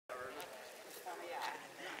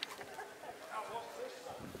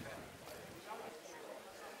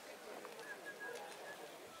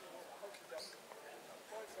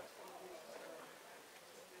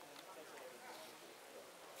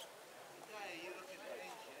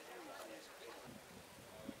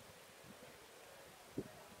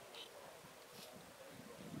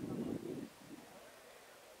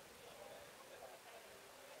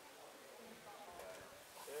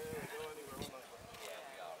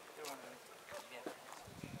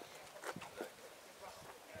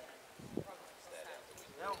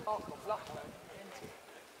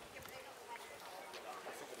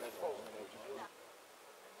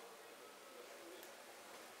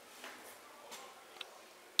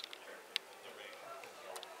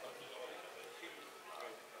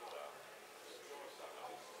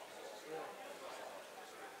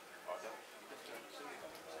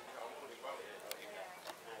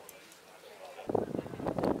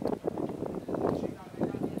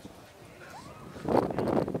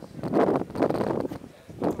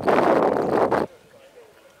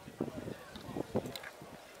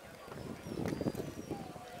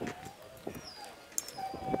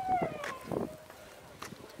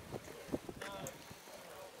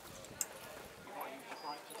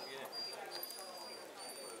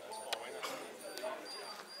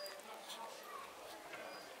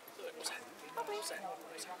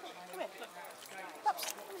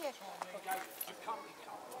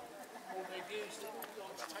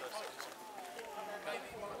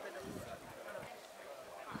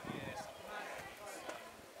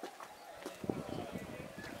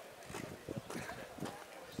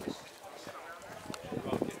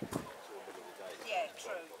Yeah,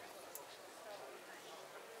 true.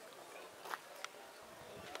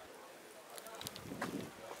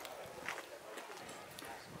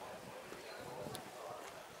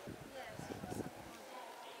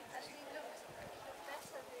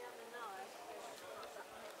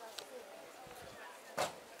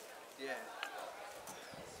 Yeah.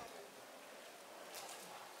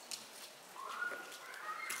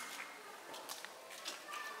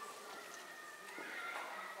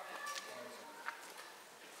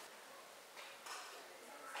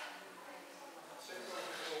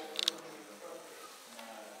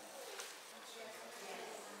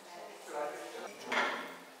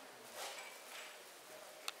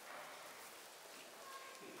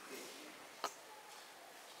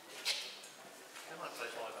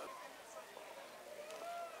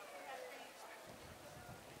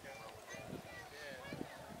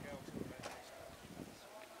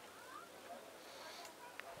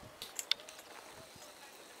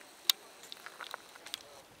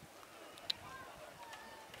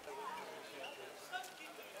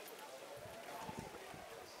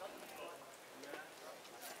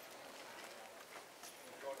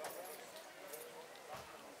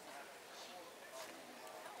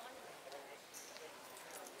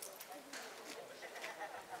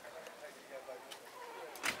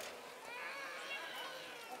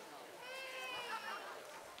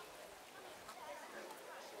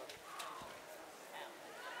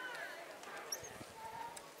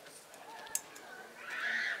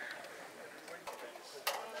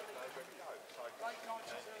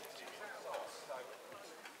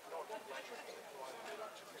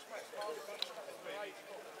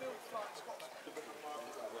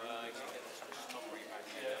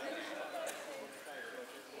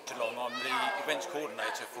 I'm the events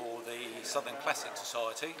coordinator for the Southern Classic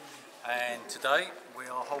Society, and today we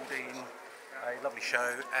are holding a lovely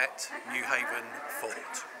show at Newhaven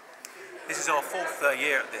Fort. This is our fourth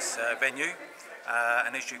year at this venue,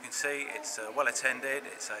 and as you can see, it's well attended,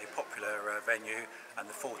 it's a popular venue, and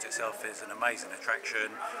the fort itself is an amazing attraction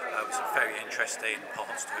with some very interesting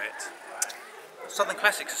parts to it. Southern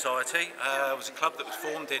Classic Society was a club that was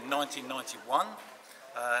formed in 1991.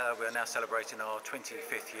 We are now celebrating our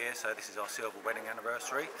 25th year, so this is our silver wedding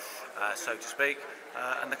anniversary, so to speak.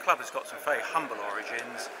 And the club has got some very humble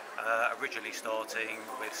origins, originally starting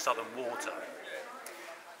with Southern Water.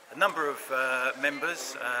 A number of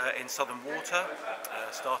members in Southern Water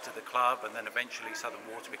started the club, and then eventually Southern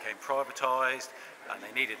Water became privatised, and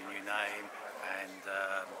they needed a new name, and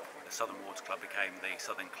the Southern Water Club became the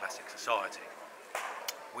Southern Classic Society.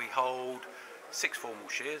 We hold 6 formal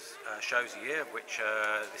shows a year, of which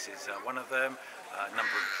this is one of them, a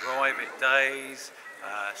number of drive-it days,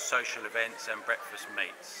 social events and breakfast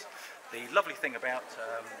meets. The lovely thing about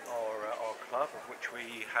our club, of which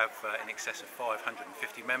we have in excess of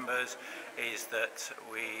 550 members, is that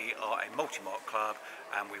we are a multi-marque club,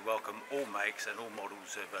 and we welcome all makes and all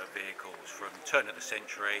models of vehicles from turn of the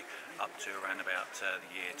century up to around about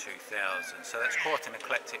the year 2000. So that's quite an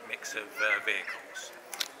eclectic mix of vehicles.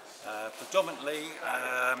 Predominantly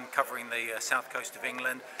covering the south coast of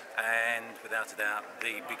England, and without a doubt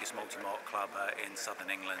the biggest multi-marque club in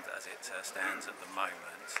southern England as it stands at the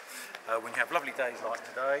moment. When you have lovely days like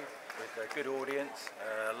today with a good audience,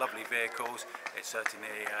 lovely vehicles, it's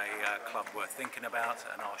certainly a club worth thinking about,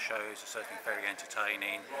 and our shows are certainly very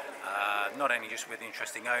entertaining, not only just with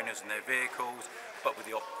interesting owners and their vehicles, but with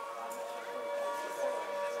the